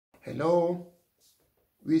Hello,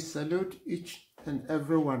 we salute each and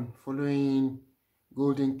everyone following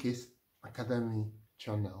Golden Case Academy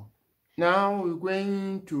channel. Now we're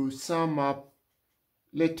going to sum up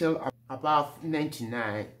little above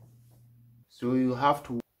 99. So you have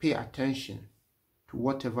to pay attention to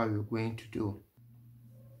whatever we're going to do.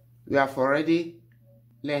 We have already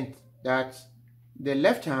learned that the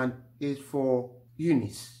left hand is for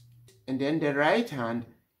units and then the right hand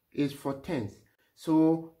is for tenths.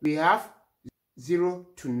 So we have 0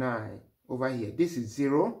 to 9 over here. This is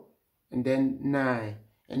 0 and then 9.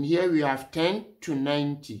 And here we have 10 to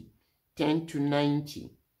 90. 10 to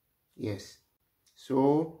 90. Yes.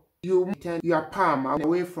 So you turn your palm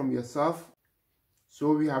away from yourself.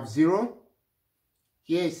 So we have 0.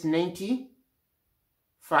 Here is 90.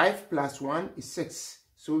 5 plus 1 is 6.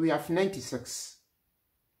 So we have 96.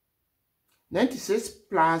 96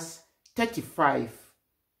 plus 35.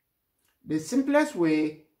 The simplest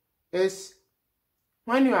way is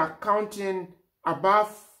when you are counting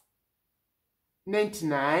above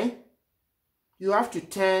 99, you have to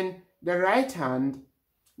turn the right hand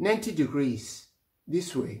 90 degrees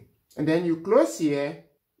this way. And then you close here,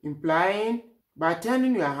 implying by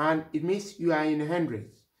turning your hand, it means you are in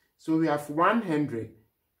hundreds. So we have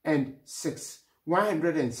 106,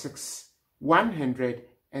 106,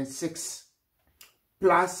 106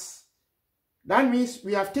 plus. That means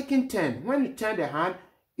we have taken 10. When you turn the hand,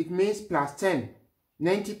 it means plus 10.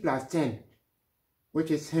 90 plus 10,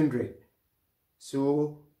 which is 100.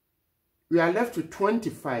 So we are left to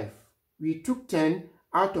 25. We took 10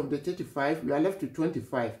 out of the 35. We are left to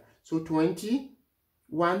 25. So 20,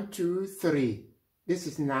 1, 2, 3. This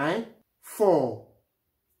is 9, 4,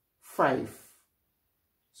 5.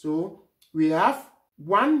 So we have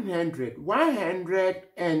 100,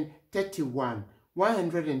 131,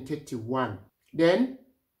 131. Then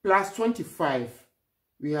plus 25,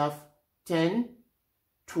 we have 10,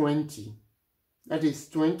 20. That is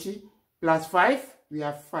 20 plus 5, we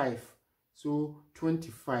have 5. So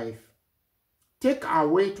 25. Take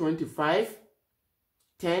away 25,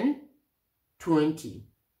 10, 20.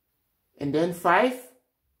 And then 5.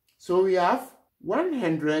 So we have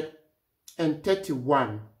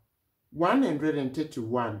 131.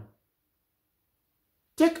 131.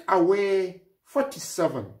 Take away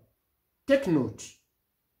 47. Take note.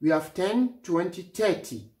 We have 10, 20,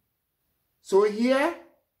 30. So here,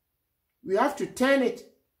 we have to turn it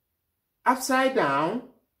upside down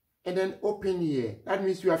and then open here. That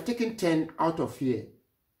means we have taken 10 out of here.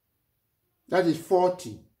 That is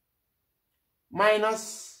 40.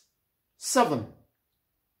 Minus 7.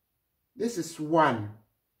 This is 1,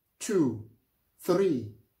 2,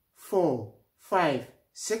 3, 4, 5,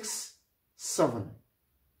 6, 7.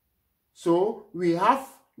 So we have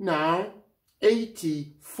now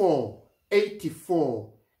 84.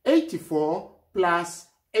 84. 84 plus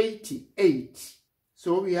 88.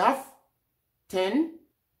 So we have 10,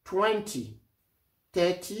 20,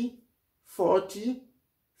 30, 40,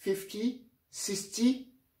 50, 60,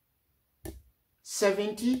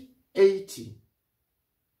 70, 80.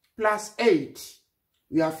 Plus 8.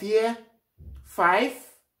 We have here 5,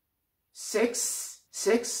 6,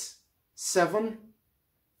 7,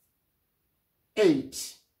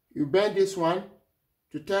 8. You bend this one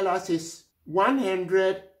to tell us it's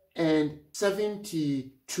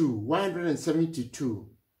 172. 172.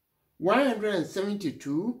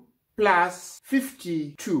 172 plus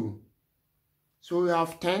 52. So we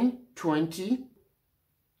have 10, 20.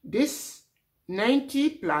 This 90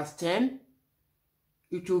 plus 10,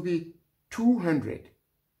 it will be 200.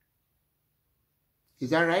 Is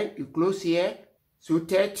that right? You close here. So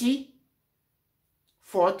 30,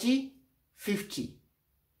 40, 50.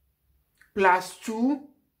 Plus 2,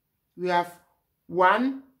 we have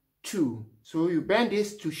 1, 2. So you bend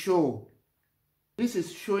this to show. This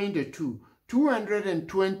is showing the 2.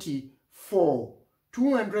 224.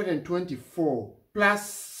 224 plus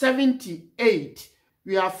 78.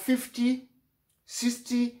 We have 50,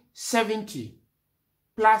 60, 70.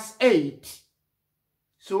 Plus 8.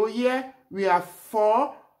 So here we have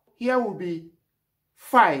 4. Here will be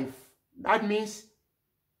 5. That means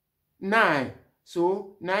 9.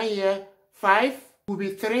 So 9 here, 5 will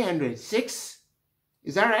be 300. 6.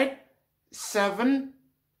 Is that right? 7,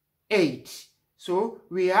 8. So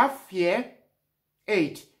we have here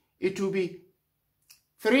 8. It will be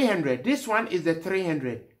 300. This one is the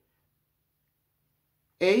 300.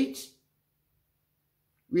 8.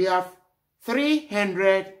 We have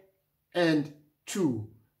 302.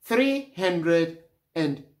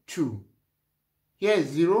 302. Here is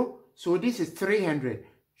 0. So this is 300.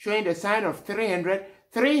 Showing the sign of 300.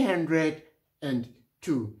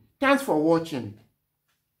 302. Thanks for watching.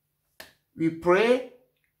 We pray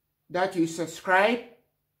that you subscribe,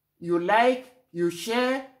 you like, you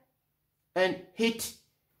share, and hit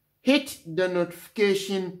the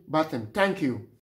notification button. Thank you.